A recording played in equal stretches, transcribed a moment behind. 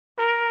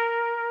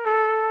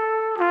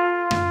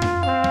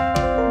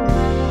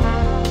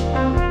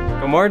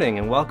morning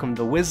and welcome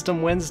to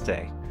Wisdom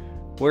Wednesday.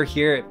 We're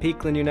here at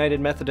Peakland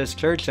United Methodist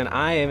Church and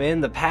I am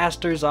in the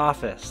pastor's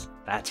office.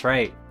 That's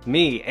right,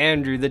 me,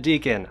 Andrew the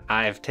deacon,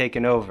 I've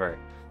taken over.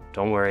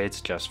 Don't worry, it's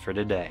just for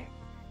today.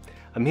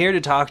 I'm here to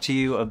talk to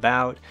you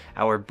about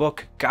our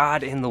book,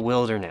 God in the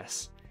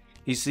Wilderness.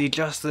 You see,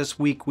 just this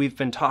week we've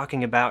been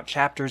talking about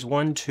chapters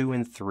 1, 2,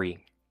 and 3.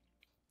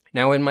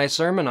 Now, in my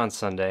sermon on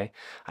Sunday,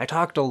 I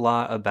talked a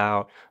lot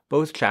about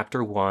both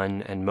chapter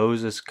 1 and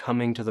Moses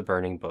coming to the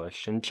burning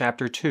bush, and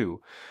chapter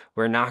 2,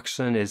 where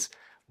Nachshon is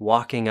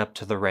walking up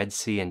to the Red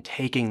Sea and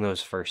taking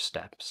those first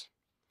steps.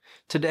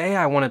 Today,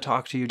 I want to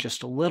talk to you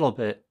just a little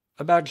bit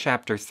about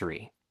chapter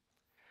 3.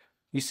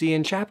 You see,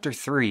 in chapter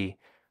 3,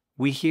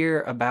 we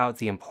hear about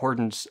the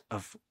importance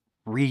of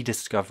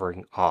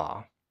rediscovering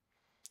awe.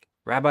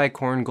 Rabbi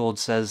Korngold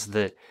says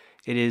that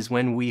it is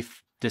when we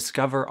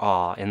discover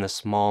awe in the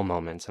small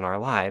moments in our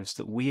lives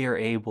that we are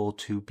able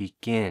to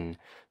begin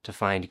to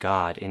find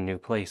God in new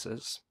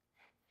places.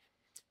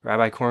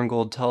 Rabbi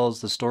Korngold tells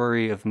the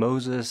story of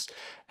Moses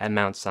at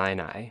Mount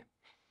Sinai,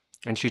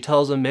 and she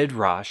tells a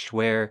midrash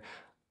where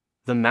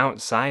the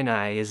Mount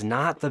Sinai is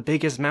not the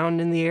biggest mountain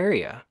in the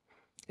area.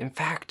 In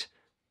fact,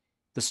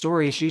 the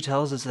story she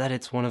tells is that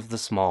it's one of the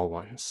small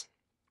ones.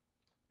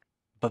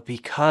 But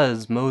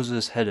because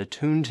Moses had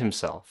attuned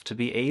himself to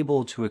be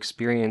able to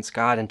experience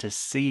God and to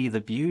see the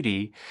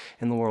beauty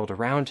in the world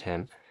around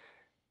him,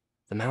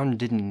 the mountain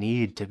didn't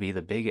need to be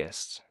the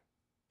biggest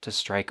to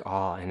strike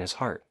awe in his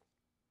heart.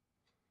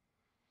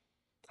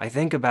 I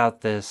think about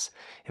this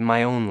in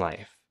my own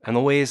life and the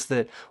ways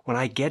that when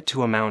I get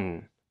to a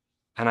mountain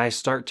and I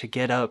start to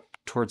get up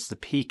towards the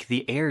peak,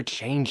 the air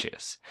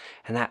changes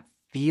and that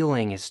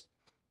feeling is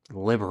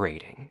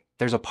liberating.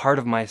 There's a part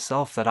of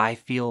myself that I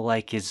feel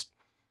like is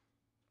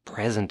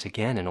present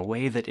again in a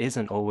way that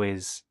isn't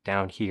always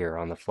down here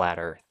on the flat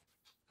earth.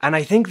 And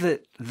I think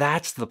that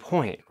that's the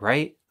point,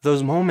 right?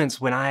 Those moments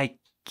when I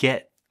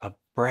get a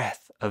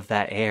breath of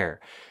that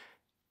air,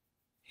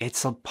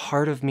 it's a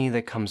part of me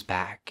that comes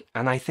back.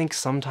 And I think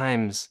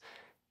sometimes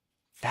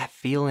that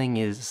feeling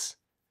is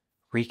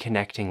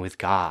reconnecting with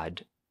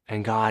God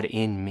and God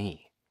in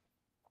me.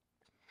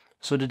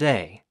 So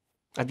today,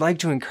 I'd like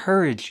to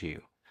encourage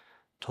you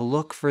to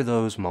look for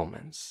those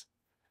moments,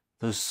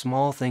 those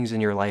small things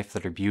in your life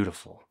that are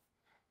beautiful,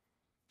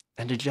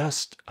 and to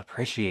just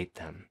appreciate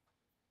them,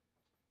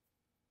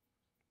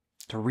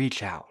 to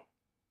reach out,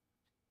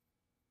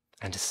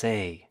 and to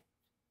say,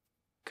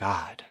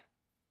 God,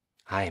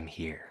 I am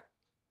here.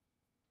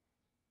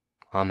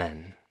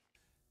 Amen.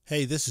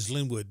 Hey, this is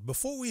Linwood.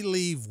 Before we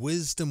leave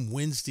Wisdom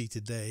Wednesday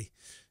today,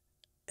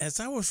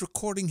 as I was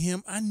recording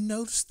him, I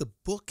noticed the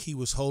book he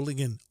was holding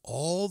in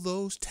all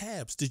those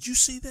tabs. Did you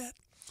see that?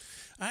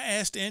 I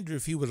asked Andrew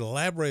if he would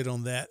elaborate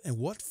on that, and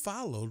what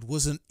followed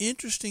was an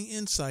interesting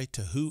insight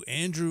to who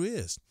Andrew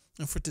is.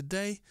 And for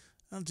today,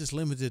 I'm just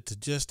limited to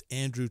just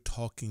Andrew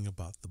talking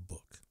about the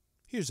book.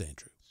 Here's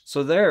Andrew.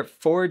 So there are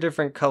 4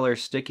 different color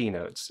sticky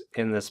notes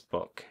in this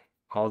book,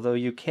 although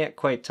you can't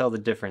quite tell the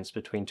difference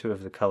between 2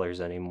 of the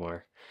colors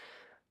anymore.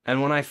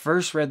 And when I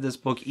first read this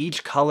book,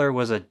 each color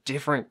was a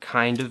different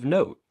kind of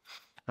note.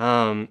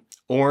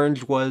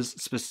 Orange was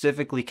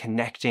specifically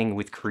connecting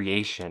with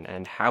creation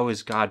and how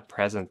is God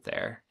present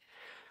there.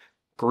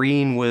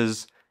 Green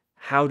was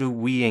how do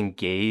we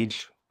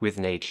engage with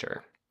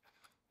nature.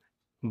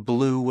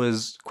 Blue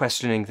was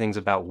questioning things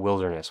about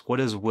wilderness. What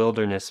does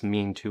wilderness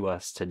mean to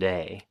us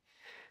today?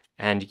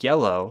 And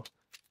yellow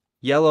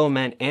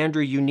meant,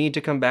 Andrew, you need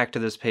to come back to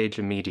this page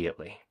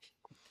immediately.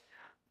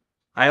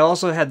 I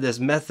also had this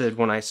method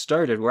when I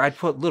started where I'd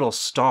put little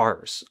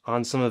stars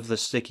on some of the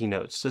sticky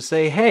notes to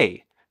say,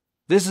 hey,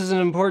 this is an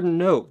important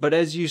note, but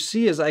as you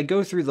see, as I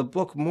go through the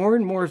book, more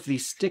and more of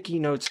these sticky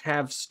notes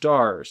have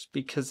stars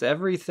because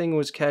everything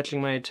was catching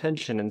my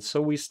attention. And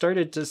so we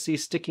started to see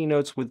sticky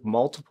notes with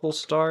multiple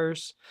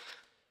stars.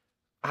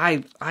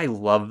 I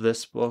love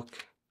this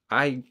book.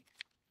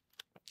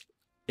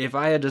 If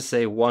I had to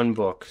say one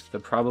book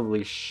that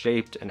probably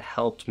shaped and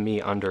helped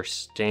me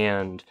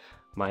understand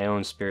my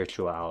own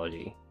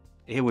spirituality,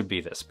 it would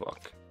be this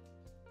book,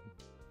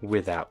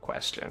 without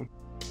question.